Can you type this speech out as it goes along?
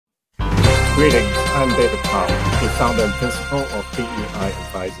Greetings, I'm David Powell, the founder and principal of DEI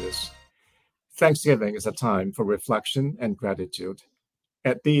Advisors. Thanksgiving is a time for reflection and gratitude.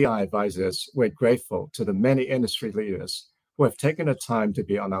 At DEI Advisors, we're grateful to the many industry leaders who have taken the time to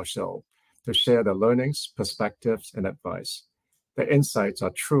be on our show to share their learnings, perspectives, and advice. Their insights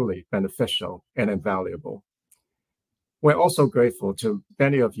are truly beneficial and invaluable. We're also grateful to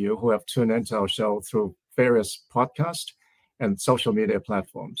many of you who have tuned into our show through various podcasts and social media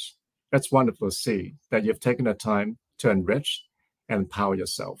platforms. It's wonderful to see that you've taken the time to enrich and empower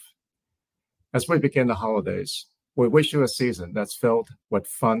yourself. As we begin the holidays, we wish you a season that's filled with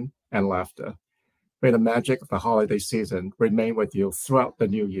fun and laughter. May the magic of the holiday season remain with you throughout the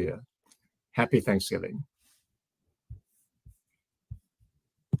new year. Happy Thanksgiving.